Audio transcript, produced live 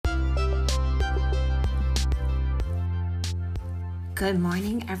Good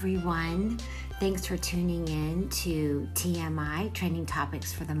morning, everyone. Thanks for tuning in to TMI, Trending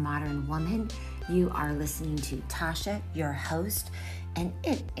Topics for the Modern Woman. You are listening to Tasha, your host, and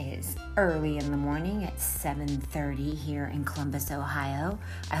it is early in the morning at 7:30 here in Columbus, Ohio.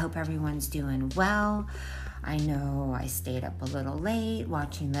 I hope everyone's doing well. I know I stayed up a little late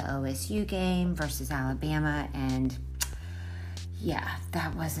watching the OSU game versus Alabama, and yeah,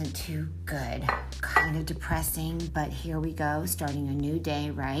 that wasn't too good. Kind of depressing, but here we go, starting a new day,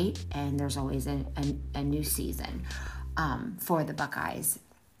 right? And there's always a new season for the Buckeyes.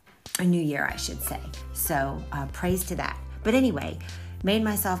 A new year, I should say. So praise to that. But anyway, made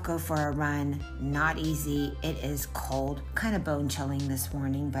myself go for a run. Not easy. It is cold, kind of bone chilling this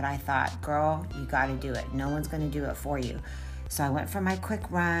morning, but I thought, girl, you got to do it. No one's going to do it for you. So I went for my quick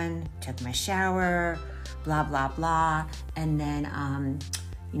run, took my shower, blah, blah, blah, and then,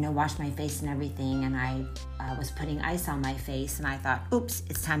 washed my face and everything, and I was putting ice on my face, and I thought, oops,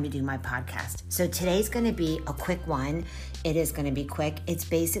 it's time to do my podcast. So today's going to be a quick one. It is going to be quick. It's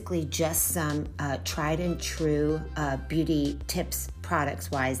basically just some tried and true beauty tips,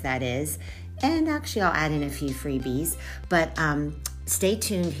 products-wise, that is, and actually I'll add in a few freebies, but stay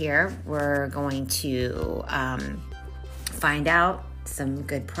tuned here. We're going to find out some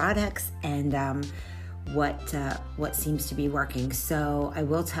good products and what seems to be working. So I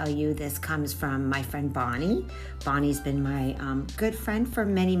will tell you, this comes from my friend Bonnie. Bonnie's been my good friend for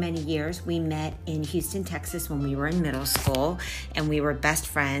many, many years. We met in Houston, Texas when we were in middle school, and we were best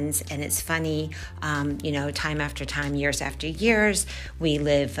friends. And it's funny, time after time, years after years, we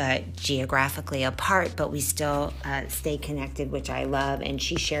live geographically apart, but we still stay connected, which I love. And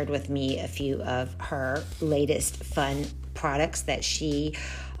she shared with me a few of her latest fun products that she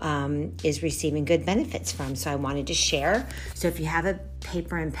is receiving good benefits from. So I wanted to share. So if you have a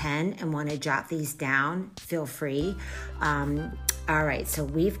paper and pen and want to jot these down, feel free. All right, so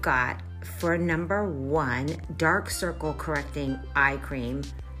we've got, for number one, dark circle correcting eye cream.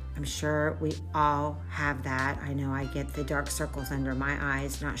 I'm sure we all have that. I know I get the dark circles under my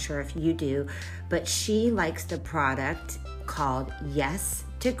eyes. Not sure if you do, but she likes the product called Yes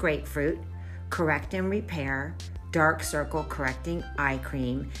to Grapefruit Correct and Repair Dark Circle Correcting Eye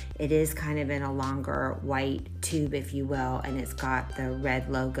Cream. It is kind of in a longer white tube, if you will, and it's got the red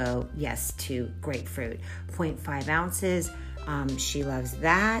logo, Yes to Grapefruit. 0.5 ounces. She loves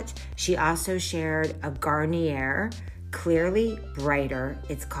that. She also shared a Garnier Clearly Brighter,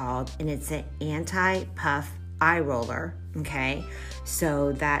 it's called, and it's an anti-puff eye roller. Okay,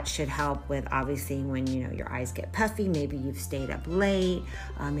 so that should help with, obviously, when your eyes get puffy. Maybe you've stayed up late,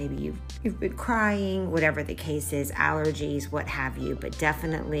 maybe you've been crying, whatever the case is, allergies, what have you. But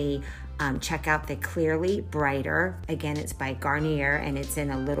definitely check out the Clearly Brighter. Again, it's by Garnier, and it's in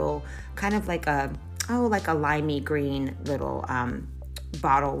a little kind of like a limey green little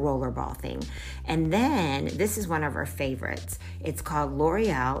bottle rollerball thing. And then this is one of our favorites. It's called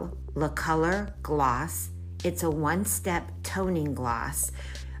L'Oreal Le Color Gloss. It's a one-step toning gloss.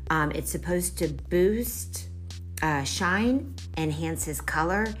 It's supposed to boost shine, enhances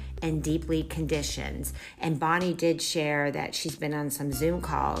color, and deeply conditions. And Bonnie did share that she's been on some Zoom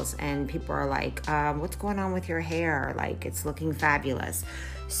calls, and people are like, what's going on with your hair? Like, it's looking fabulous.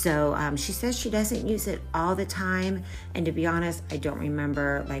 So she says she doesn't use it all the time. And to be honest, I don't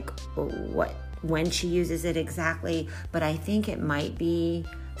remember when she uses it exactly, but I think it might be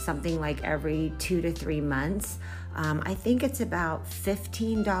something like every 2 to 3 months. I think it's about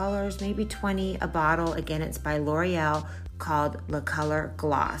 $15, maybe $20 a bottle. Again, it's by L'Oreal, called Le Color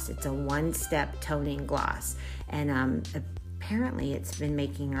Gloss. It's a one-step toning gloss. And apparently it's been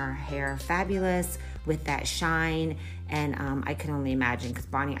making her hair fabulous with that shine. And I can only imagine, because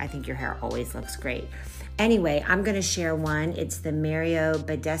Bonnie, I think your hair always looks great. Anyway, I'm going to share one. It's the Mario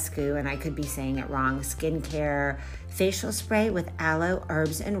Badescu, and I could be saying it wrong, skincare facial spray with aloe,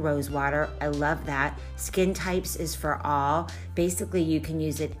 herbs, and rose water. I love that. Skin types is for all. Basically, you can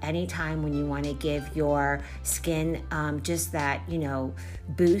use it anytime when you want to give your skin just that,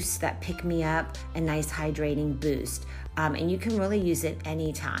 boost, that pick-me-up, a nice hydrating boost. And you can really use it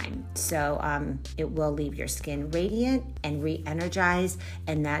anytime. So it will leave your skin radiant and re-energized.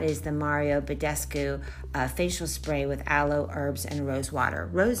 And that is the Mario Badescu facial spray with aloe, herbs, and rose water.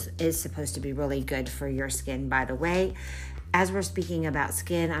 Rose is supposed to be really good for your skin, by the way. As we're speaking about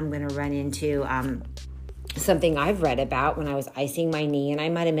skin, I'm going to run into something I've read about when I was icing my knee. And I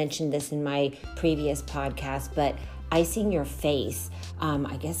might have mentioned this in my previous podcast, but icing your face,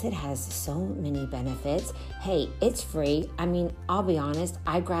 I guess it has so many benefits. Hey, it's free. I mean, I'll be honest,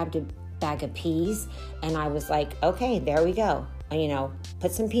 I grabbed a bag of peas and I was like, okay, there we go.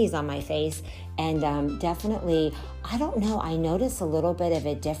 put some peas on my face. And definitely, I don't know, I notice a little bit of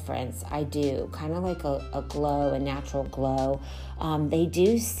a difference. I do, kind of like a glow, a natural glow. They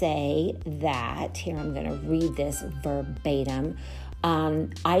do say that, here I'm going to read this verbatim,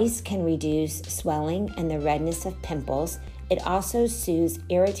 ice can reduce swelling and the redness of pimples. It also soothes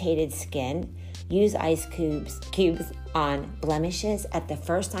irritated skin. Use ice cubes on blemishes at the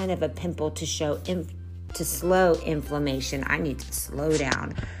first sign of a pimple to slow inflammation. I need to slow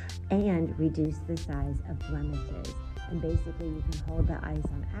down. And reduce the size of blemishes. And basically you can hold the ice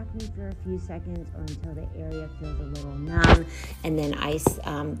on acne for a few seconds or until the area feels a little numb, and then ice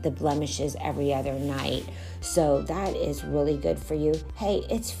the blemishes every other night. So that is really good for you. Hey,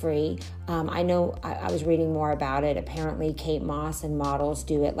 it's free. I know I was reading more about it. Apparently Kate Moss and models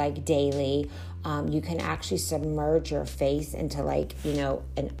do it like daily. You can actually submerge your face into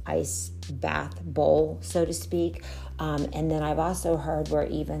an ice bath bowl, so to speak. And then I've also heard where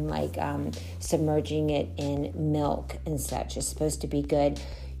even submerging it in milk and such is supposed to be good.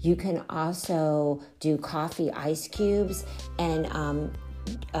 You can also do coffee ice cubes and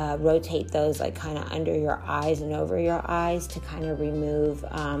rotate those kind of under your eyes and over your eyes to kind of remove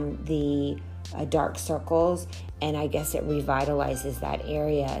the dark circles. And I guess it revitalizes that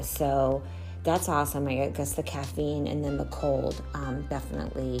area. So that's awesome. I guess the caffeine and then the cold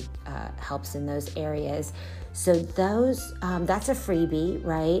definitely helps in those areas. So those, that's a freebie,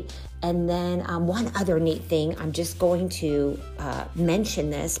 right? And then one other neat thing, I'm just going to mention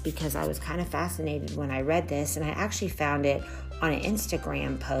this because I was kind of fascinated when I read this, and I actually found it on an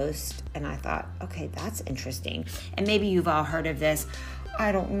Instagram post, and I thought, okay, that's interesting. And maybe you've all heard of this.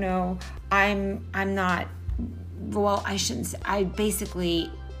 I don't know. I'm not, well, I shouldn't say, I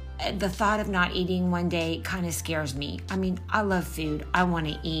basically, the thought of not eating one day kind of scares me. I mean, I love food. I want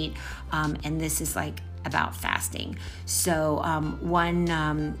to eat. And this is about fasting. So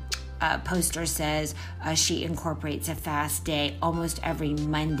one poster says she incorporates a fast day almost every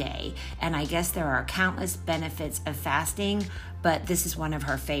Monday. And I guess there are countless benefits of fasting, but this is one of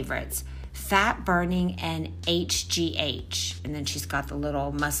her favorites. Fat burning and HGH. And then she's got the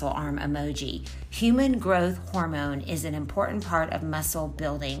little muscle arm emoji. Human growth hormone is an important part of muscle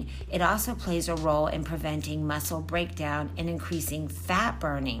building. It also plays a role in preventing muscle breakdown and increasing fat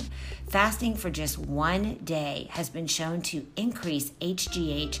burning. Fasting for just one day has been shown to increase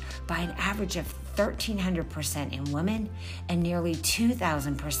HGH by an average of 1,300% in women and nearly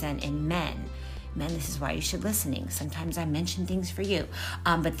 2,000% in men. Men, this is why you should listening. Sometimes I mention things for you.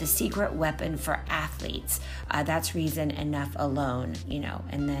 But the secret weapon for athletes, that's reason enough alone,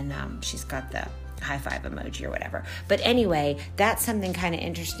 And then she's got the high five emoji or whatever. But anyway, that's something kind of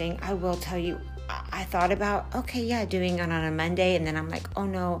interesting. I will tell you, I thought about, doing it on a Monday, and then I'm like, oh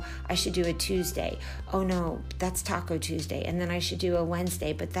no, I should do a Tuesday. Oh no, that's Taco Tuesday. And then I should do a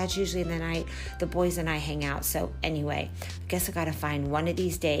Wednesday, but that's usually the night the boys and I hang out. So anyway, I guess I got to find one of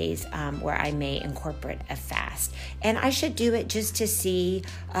these days where I may incorporate a fast. And I should do it just to see,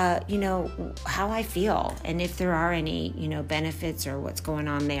 how I feel and if there are any, benefits or what's going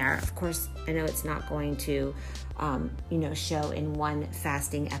on there. Of course, I know it's not going to, show in one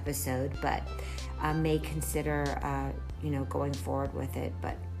fasting episode, but I may consider, going forward with it,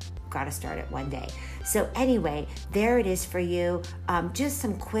 but got to start it one day. So anyway, there it is for you. Just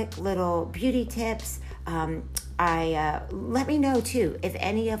some quick little beauty tips. Let me know too if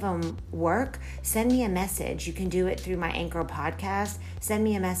any of them work. Send me a message. You can do it through my Anchor podcast. Send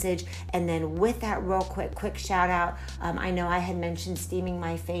me a message, and then with that real quick shout out. I know I had mentioned steaming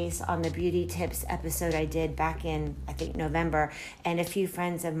my face on the beauty tips episode I did back in, I think, November, and a few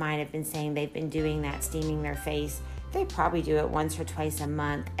friends of mine have been saying they've been doing that, steaming their face. They probably do it once or twice a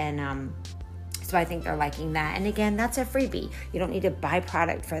month, and so I think they're liking that. And again, that's a freebie. You don't need to buy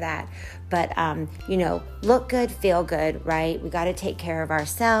product for that. But, look good, feel good, right? We got to take care of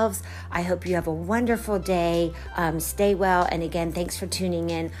ourselves. I hope you have a wonderful day. Stay well. And again, thanks for tuning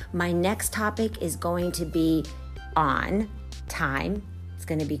in. My next topic is going to be on time. It's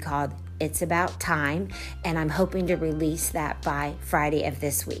going to be called It's About Time. And I'm hoping to release that by Friday of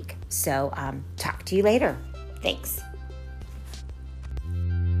this week. So talk to you later. Thanks.